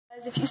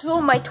If you saw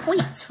my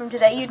tweets from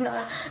today, you'd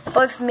know that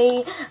both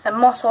me and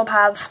Mosob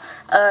have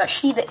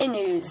Shiba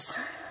Inus.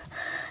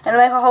 And I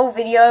make a whole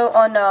video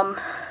on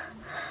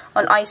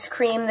ice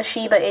cream, the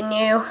Shiba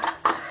Inu,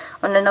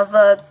 on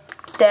another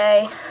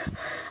day.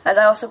 And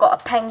I also got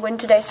a penguin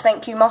today, so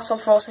thank you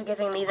Mosob for also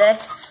giving me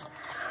this.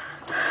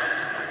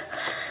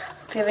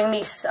 Giving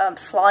me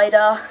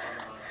slider.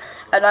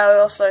 And I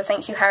also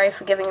thank you Harry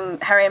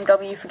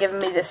MW for giving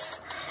me this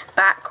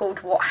bat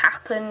called What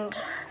Happened.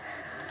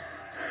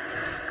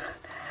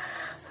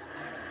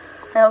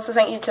 I also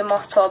thank you to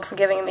Mosob for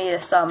giving me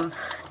this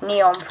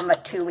neon from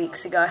like 2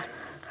 weeks ago.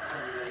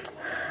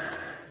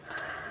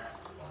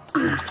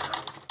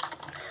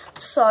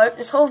 So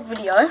this whole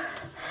video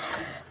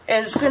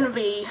is going to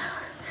be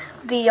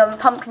the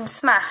pumpkin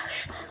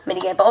smash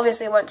minigame, but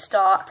obviously it won't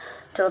start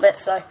till a bit,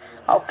 so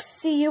I'll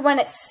see you when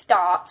it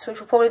starts, which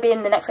will probably be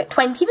in the next like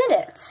 20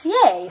 minutes.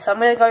 Yay! So I'm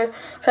going to go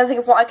try to think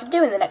of what I can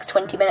do in the next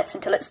 20 minutes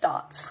until it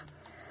starts.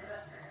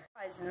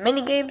 Guys,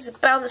 minigame's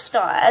about to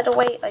start. I had to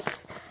wait like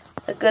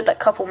a good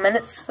couple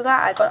minutes for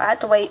that. I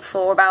had to wait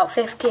for about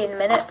 15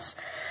 minutes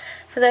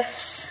for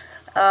this.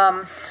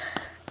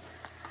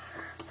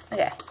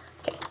 Okay,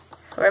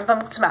 we're in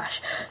Pumpkin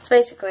Smash. So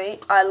basically,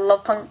 I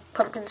love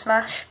Pumpkin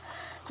Smash.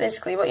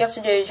 Basically, what you have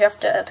to do is you have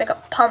to pick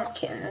up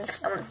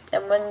pumpkins, and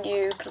when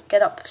you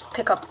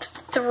pick up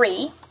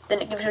 3,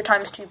 then it gives you a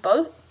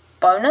 ×2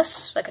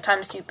 bonus, like a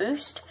 ×2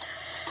 boost,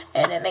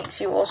 and it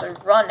makes you also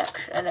run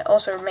and it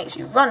also makes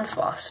you run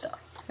faster.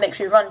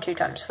 Makes you run 2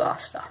 times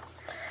faster.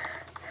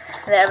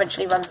 And then it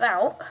eventually runs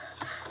out.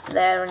 And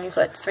then when you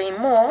collect 3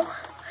 more,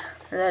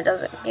 and then it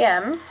does it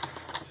again.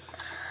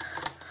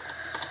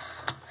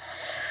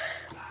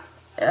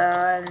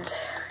 And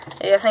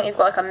I think you've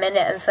got like a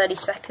minute and 30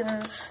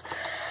 seconds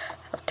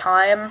of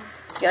time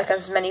to get like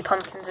as many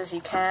pumpkins as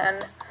you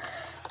can.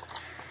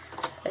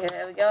 Okay,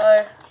 there we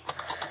go.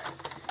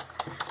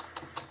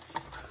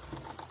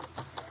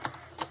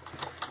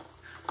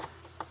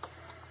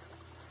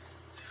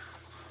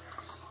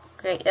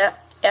 Okay, yep.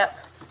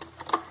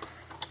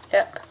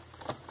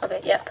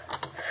 Okay, yep.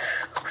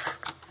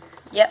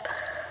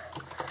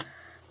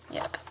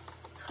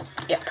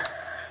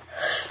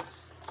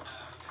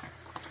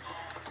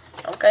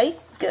 Okay,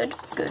 good.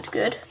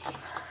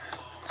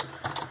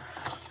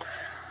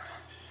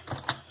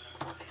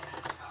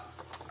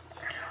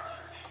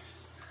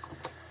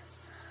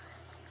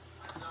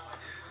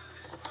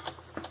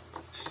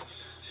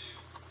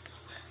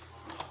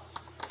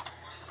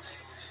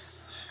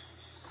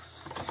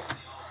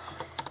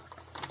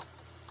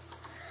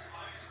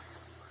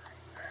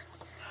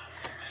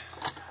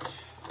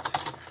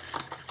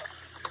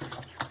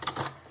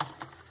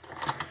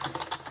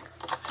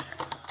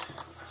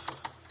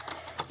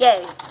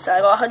 Yay, so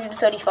I got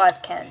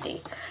 135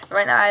 candy.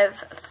 Right now I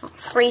have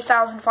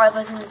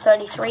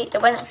 3,533.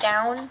 It went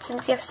down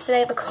since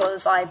yesterday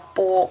because I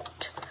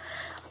bought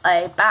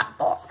a bat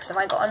box and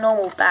I got a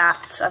normal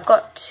bat. I've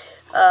got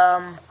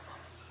a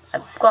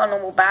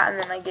normal bat and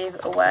then I gave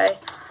it away.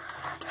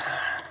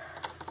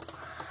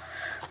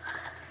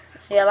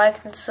 So yeah,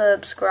 like and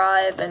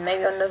subscribe, and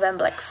maybe on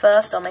November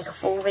 1st I'll make a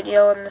full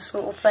video on this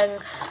little thing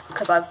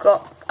because I've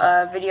got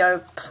a video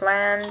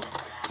planned.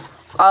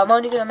 I'm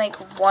only going to make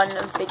one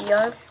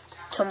video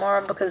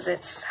tomorrow because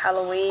it's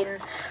Halloween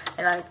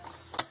and I'm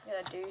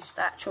going to do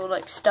the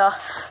actual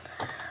stuff.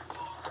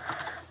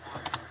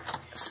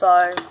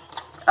 So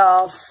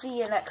I'll see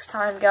you next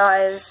time,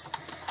 guys.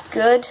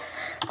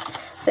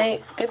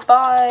 Say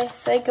goodbye.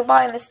 Say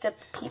goodbye, Mr.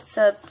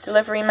 Pizza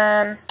Delivery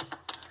Man.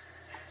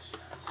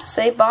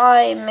 Say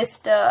bye,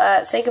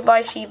 say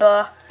goodbye,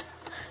 Shiba.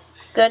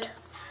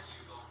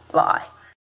 Goodbye.